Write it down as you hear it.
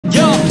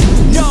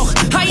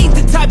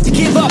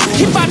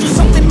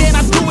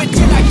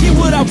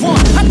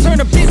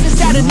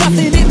to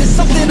nothing into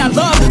something I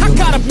love. I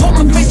got a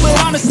poker face, but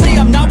honestly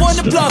I'm not one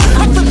to bluff.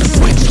 I flip the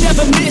switch,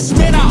 never miss,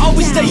 man, I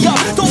always stay up.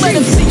 Don't let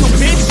them see you,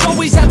 bitch,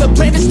 always have a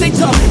plan to stay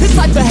tough. This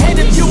life ahead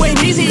of you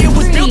ain't easy, it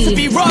was built to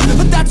be rough.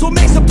 But that's what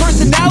makes a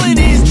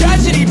personality, is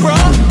tragedy, bruh.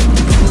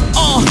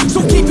 So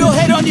keep your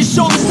head on your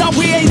shoulders. Now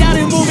we ain't out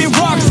here moving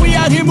rocks, we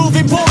out here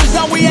moving boulders.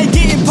 Now we ain't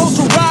getting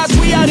posterized,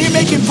 we out here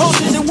making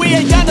posters. And we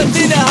ain't got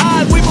nothing to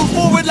hide, we move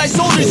forward like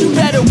soldiers. You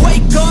better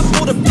wake up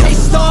for the pay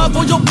stub,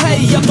 or you'll pay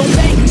up. Don't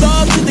make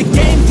love to the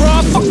game,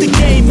 bruh, fuck the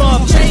game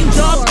up. Change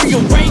up,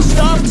 rearrange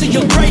stuff to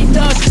your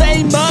greatness.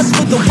 Same us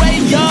with the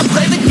way up,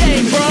 play the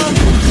game, bruh.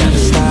 Never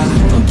stop,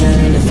 I'll get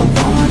it if I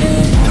want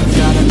it. I've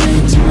gotta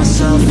make to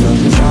myself, look,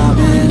 drop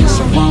it.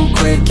 So I won't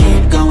quit,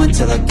 keep going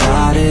till I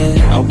got it.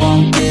 I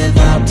won't give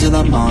up till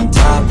I'm on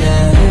top,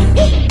 yeah.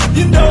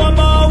 You know I'm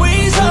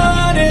always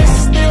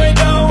honest, there ain't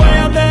no way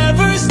I'll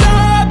never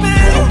stop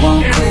it. I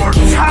won't quit,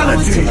 keep going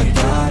till I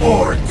got it.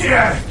 Or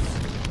death.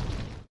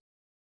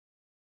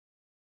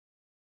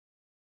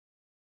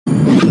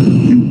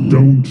 You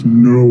don't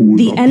know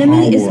the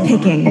enemy is power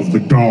picking of the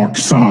dark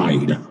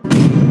side.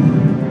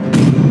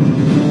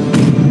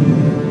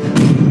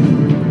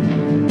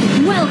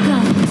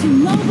 Welcome to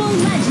Mobile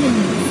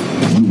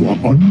Legends. You are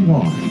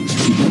unwise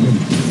to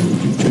limit your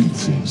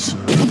defenses.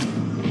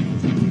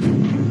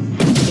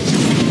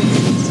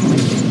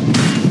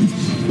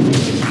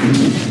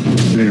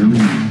 There is no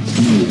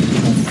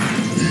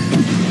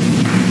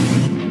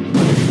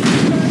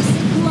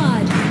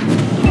Blood.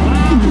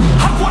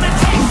 I wanna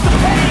taste the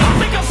pain, I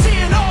think I'm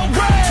seeing all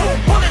red. 2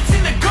 bullets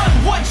in the gun,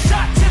 1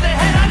 shot to the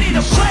head. I need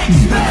a blank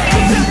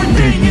space.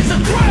 Everything is a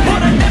threat,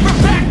 but I never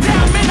back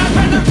down. Man, I'd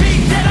rather be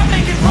dead, I'm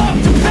making love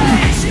to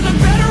pay. She look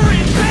better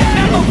in bed.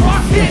 Never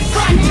rock this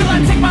right till I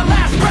take my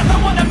last breath. I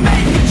wanna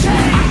make a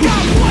change. I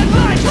got 1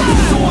 life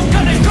left, so I'm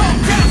gonna go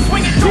down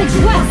swinging. Don't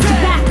you Request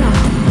forget. backup.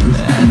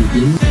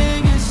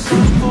 Everything is so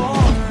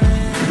boring.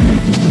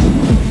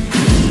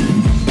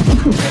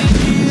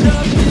 Wake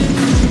up in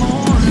the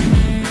morning.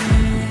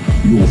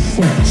 your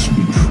false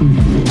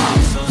betrayal.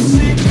 I'm so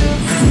sick of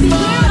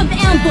Beware of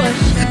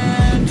ambush.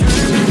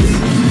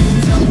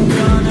 I'm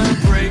gonna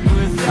break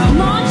without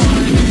Launch.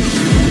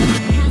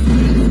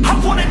 I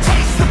wanna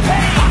taste the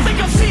pain, I think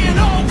I'm seeing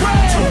all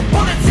red. 2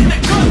 bullets in the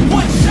gun,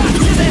 1 shot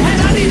to the head.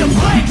 I need a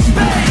blank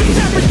space.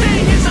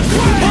 Everything is a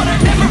threat, but I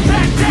never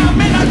back down.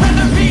 Man, I'd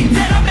rather be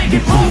dead, I'm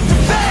making love to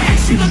fame.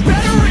 She look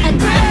better in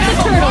bed.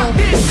 Attack the Never rock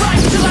turtle. this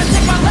life till I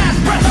take my last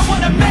breath. I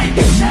wanna make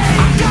a change.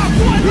 I got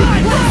 1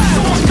 life left, so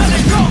I'm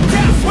gonna go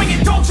down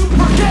swinging. Don't you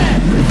forget.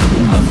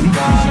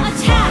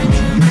 Attack.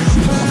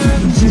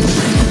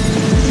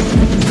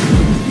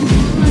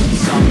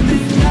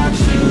 Something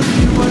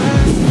actually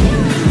worth.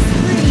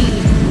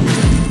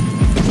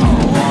 I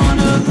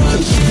wanna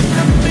look in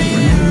the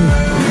mirror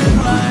and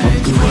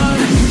like what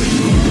I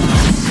see.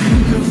 I'm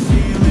sick of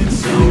feeling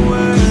so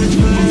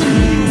worthless.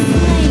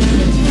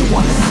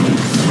 Wanna see?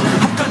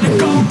 I'm gonna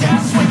go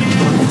down swinging.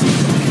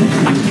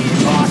 I get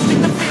lost in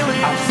the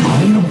feeling.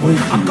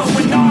 I'm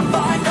going off,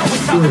 I know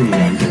it's time to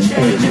make a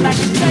change, and I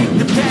can take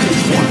the pain.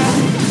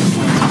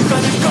 I'm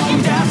gonna go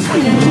down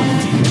swinging.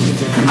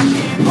 I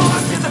get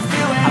lost in the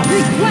feeling.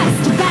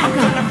 Request I'm backup.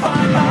 gonna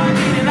find my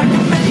need and I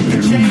can make a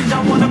change. I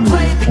wanna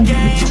play the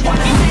game,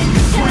 wanna take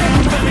a swing.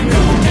 I'm gonna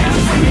go down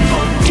swinging, go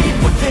deep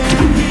within.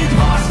 I get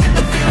lost in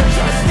the feeling,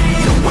 just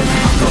need a win.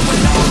 I'm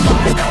going all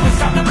I know it's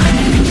time to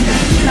make a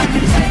change, and I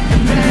can take the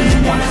pain.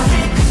 Wanna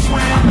sink or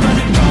swim, I'm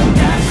gonna go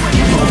down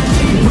swinging, go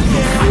deep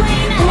within.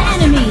 Slain an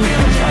enemy.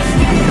 Just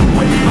need a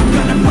win. I'm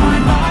gonna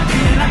find my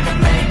need and I can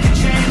make a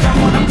change. I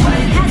wanna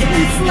play the Has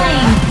been game.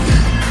 slain.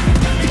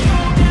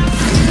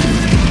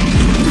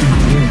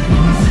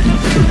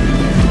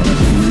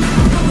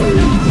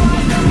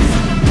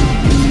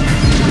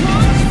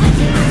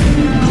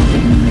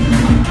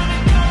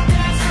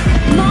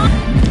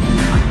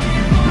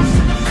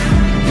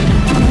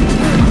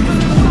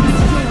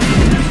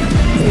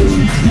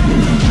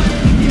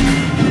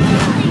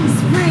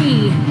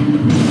 Spree.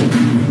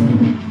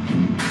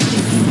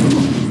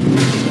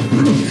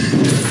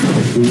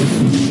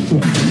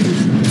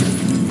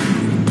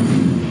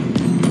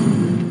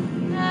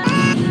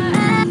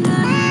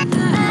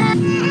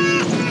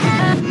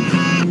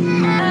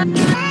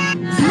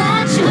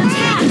 Launch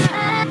attack.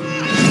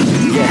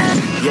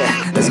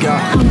 Yeah, let's go. I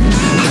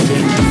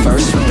think the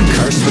first with the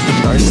curse, with the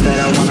burst that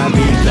I wanna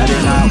be better,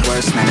 not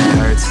worse, man, it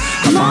hurts.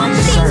 I'm on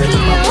the search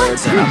of my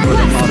words, and I put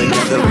them all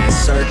together,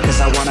 insert, cause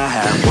I wanna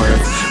have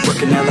worth.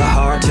 Working hella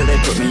hard till they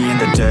put me in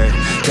the dirt.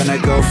 Gonna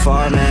go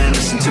far, man,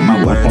 listen to my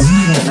words.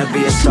 Gonna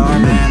be a star,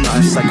 man,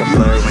 life's like a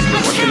blur. When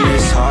you're working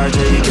this hard,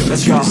 till you get the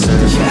answer.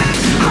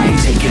 Yeah, I ain't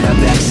taking a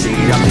backseat,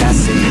 I'm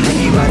passing.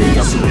 Anybody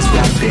else who is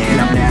rapping,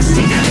 I'm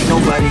nasty. Ain't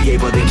nobody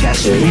able to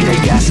catch me, they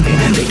gas me.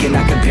 They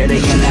cannot compare, they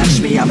can match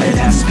me, I'm at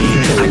half speed.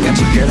 I got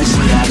your girl and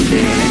she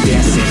laughing and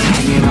dancing,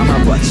 hanging on my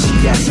butt, she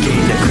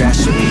asking to crash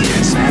with me,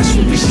 smash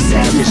with me. She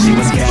savage, she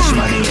wants cash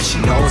money, and she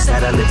knows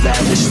that I live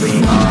lavishly.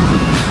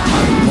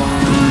 I'm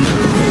wondering,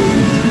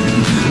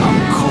 I'm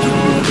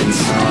cold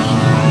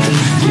inside.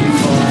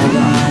 Give all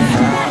I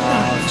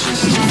have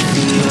just to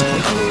feel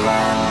alive.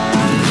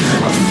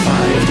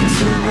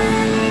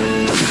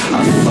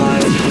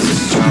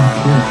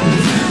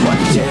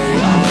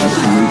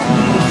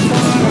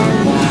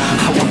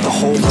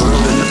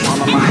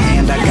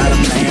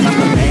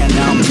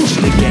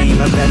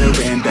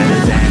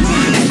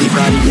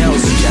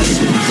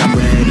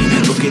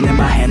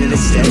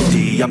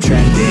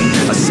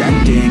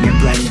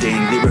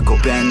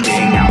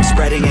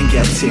 spreading and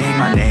getting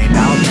my name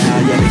out now.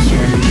 Yeah, they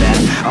hear me back.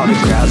 All the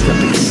crowds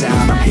repping the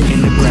sound. I'm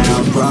hitting the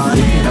ground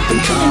running, up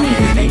and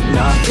coming, ain't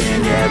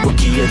nothing. Yeah,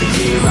 rookie of the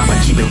year, I'ma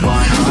keep it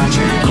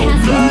 100.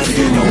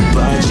 Cold-blooded, no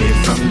budget,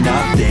 from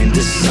nothing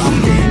to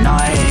something.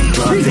 I ain't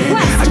bluffing,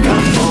 I got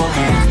a full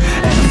hand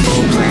and a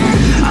full plan.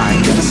 I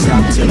ain't gonna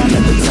stop till I'm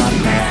at the top,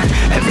 man.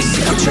 Every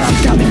single drop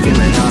got me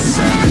feeling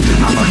awesome.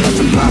 I'm about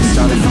to pop,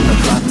 starting from the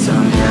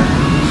bottom,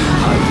 yeah.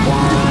 I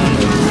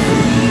wanna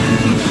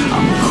live,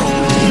 I'm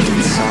cold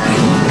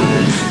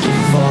inside.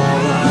 Give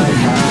all I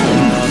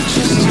have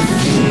just to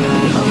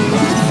feel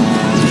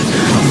alive.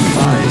 I'll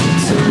fight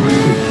to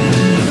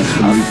live,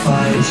 I'll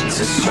fight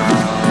to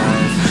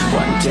strive.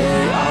 One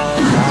day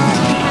I'll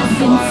have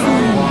what I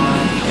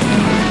want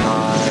in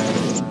life.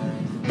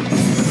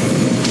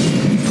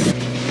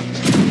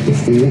 The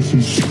force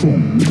is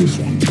strong with this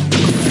one.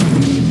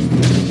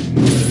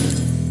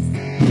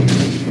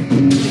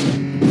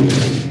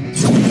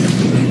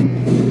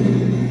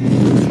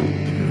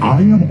 I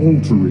am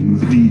altering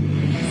the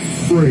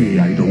fray.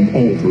 I don't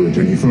alter it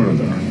any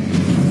further.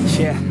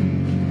 Yeah,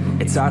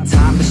 it's our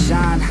time to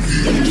shine.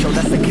 Yo,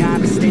 that's the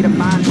kind of state of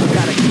mind you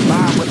gotta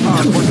combine with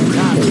hard work and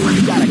time.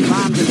 You gotta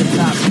climb to the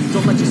top.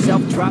 Don't let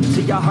yourself drop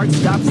till your heart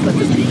stops. Let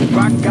this beat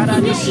rock. Got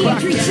on your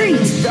rock.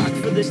 Stuck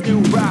for this new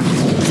rock.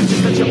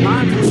 Just let your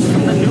mind loose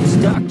from the new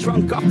stock.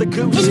 Drunk off the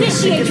goose.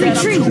 Initiate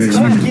retreat.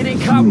 Getting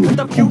caught with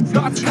a few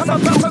thoughts. Come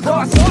about my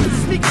thoughts.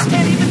 Speakers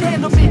can't even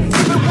handle me.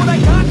 Even what I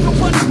got, no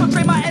one will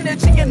drain my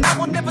energy, and I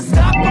will never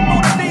stop. I'm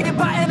motivated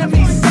by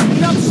enemies.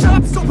 Setting up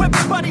shop so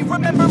everybody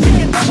remember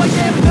me. And now I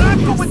am not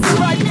going through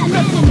life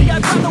progressively.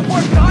 I'd rather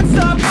work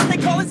non-stop. They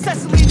call it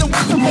Cecily, the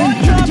ones who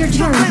want jobs. Your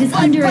turret is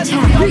under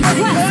attack.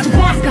 Request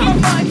backup.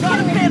 Not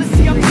a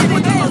fantasy, I'm getting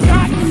it.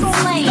 Stop,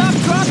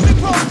 drop, and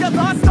roll. You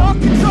lost all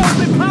control.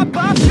 And pop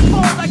off your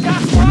balls. I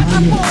got squat,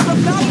 I fall. I'm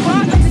not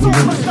rotten. So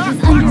I'm stop,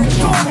 rock,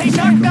 control. Hey,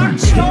 knock, knock,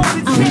 stone.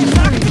 It's shit,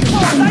 knock,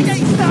 control. I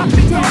ain't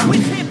stopping, no.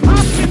 It's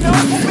hip-hop, you know.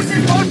 It's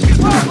in rock and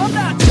roll. I'm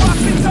not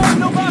dropping, no.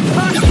 No, I'm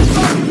hot. You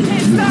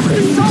can't stop the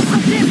show. I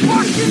can't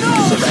rock, you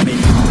know. So let me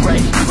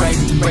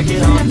break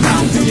it all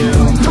down for you.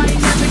 I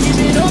ain't never give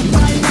it up.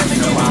 I ain't never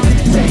give up.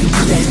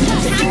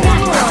 Take it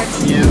all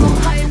from you.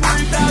 I ain't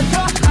worried about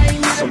you. I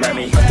ain't never. So let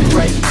me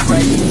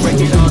break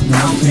it all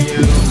down for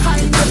you. I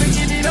ain't never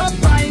give it up.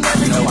 I ain't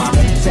never give up.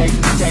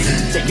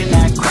 Taking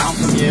that crown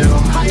from you.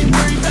 I ain't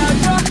worried about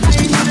you. I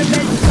ain't never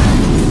been.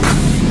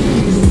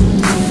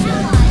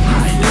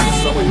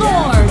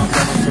 Lord,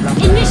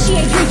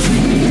 initiate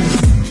retreat.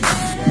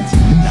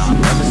 Now I'm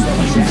never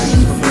slowing down.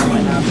 Before I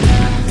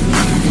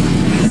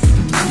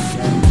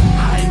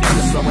ain't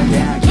never slowing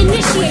down.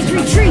 Initiate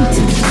retreat.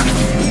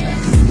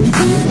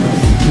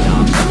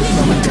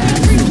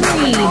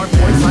 Hard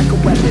voice like a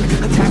weapon,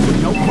 attack with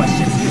no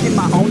questions. In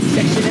my own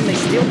section and they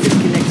still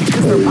disconnected.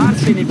 Cause their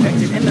mind's been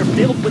infected and they're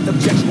filled with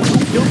objections. Who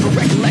filled with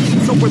recollection,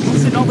 so we're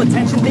losing all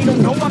attention. They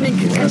don't know I'm in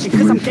contention,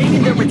 cause I'm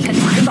gaining their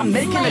attention. Cause I'm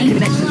making a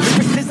connection.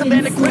 Lyricism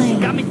and aggression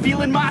got me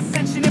feeling my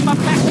ascension. In my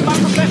passion, my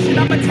profession,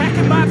 I'm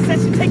attacking my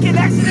obsession. Taking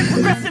action and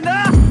progressing,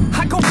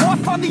 I go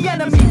off on the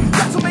enemy.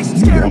 That's what makes them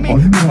scared of me.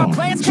 Make my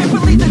plans, can't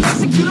believe that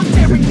execute them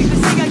daringly. They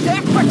say I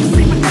act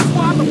recklessly, but that's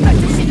why I'm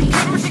effective. See you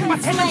can't restrict my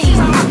tendencies.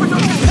 I offer no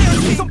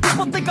transparency. Some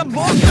people think I'm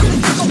lost, others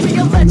think I'll be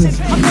a legend.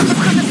 I'm never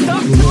gonna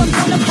stop till I'm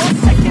gonna fall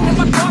second. And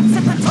my thoughts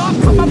at the top,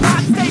 but my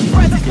mind stay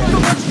present.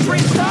 Don't let your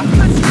dreams stop,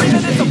 let's scream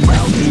it in the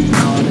well. We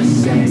all the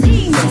same.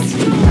 Team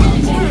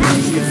destroyed.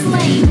 Has been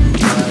slain.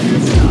 But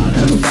it's not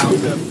about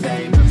the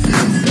fame. It's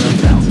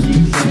about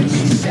keeping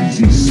me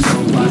sane. So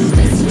I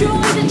stay.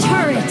 Destroy the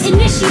turret.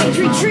 Initiate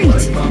retreat.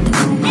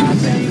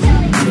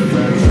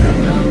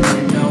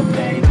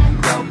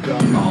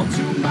 Welcome all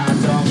to my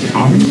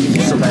domain.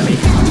 So let me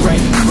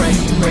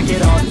break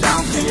it all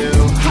down for you.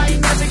 I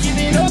ain't never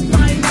giving up,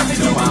 I ain't never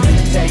giving up.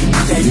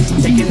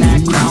 Taking that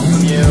crown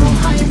from you.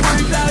 I ain't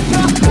worried about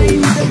you.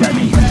 So let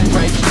me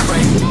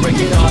break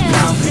it all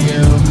down for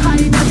you. I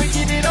ain't never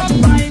giving up,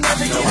 I ain't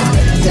never giving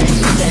up.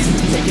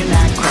 Taking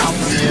that crown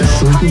from you.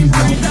 I ain't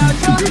worried about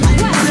you.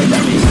 So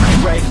let me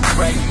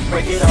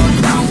break it all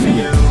down for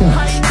you.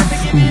 I ain't never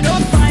giving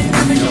up, I ain't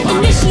never giving up.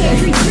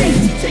 Initiate retreat.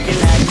 Taking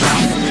that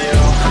crown from you.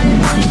 I ain't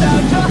worried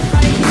about you.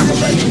 So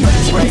let me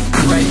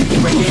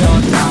break it all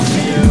down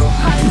for you.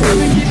 I ain't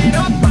never giving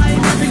up, I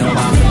ain't never giving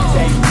up.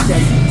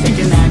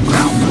 Taking that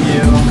crown from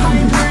you. I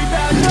ain't worried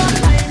about you.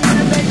 I ain't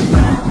never giving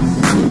up.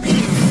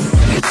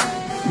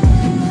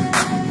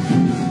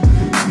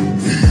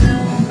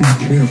 Be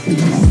careful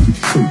not to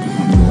choke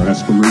on your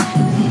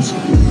aspirations.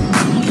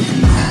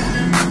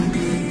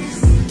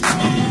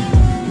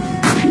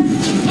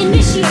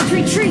 Initiate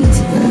retreat.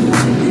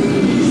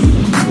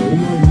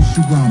 All is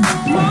surrounded.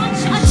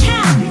 Launch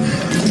attack.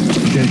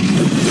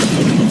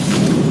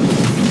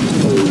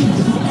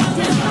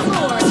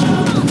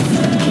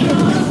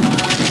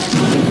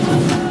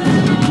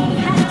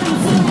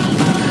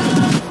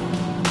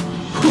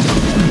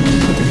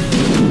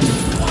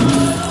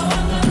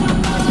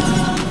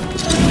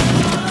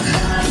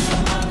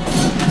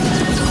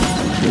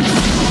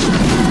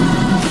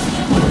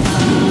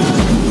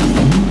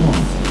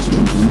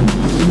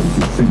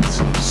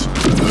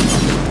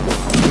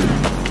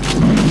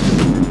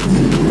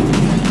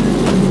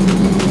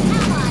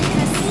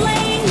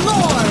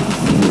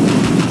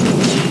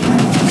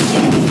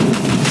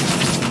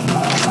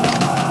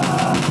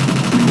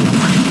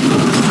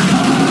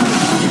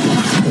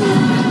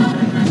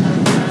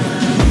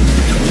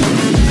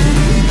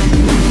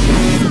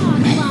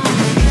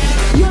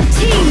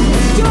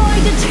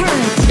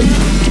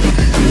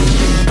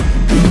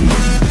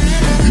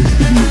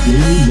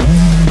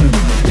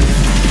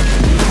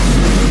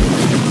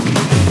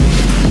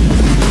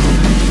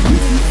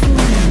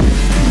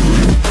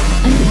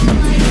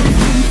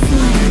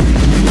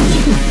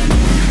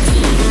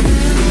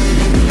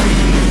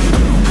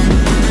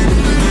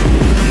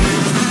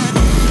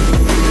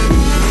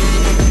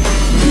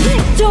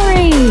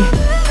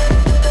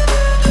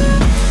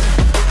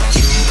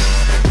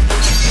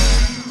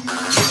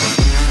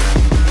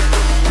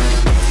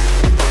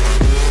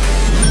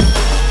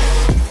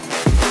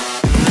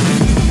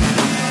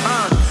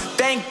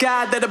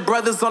 God that the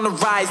brothers on the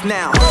rise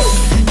now.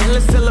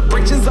 Endless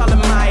celebrations all in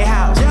my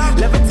house.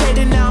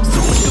 Levitating now, I'm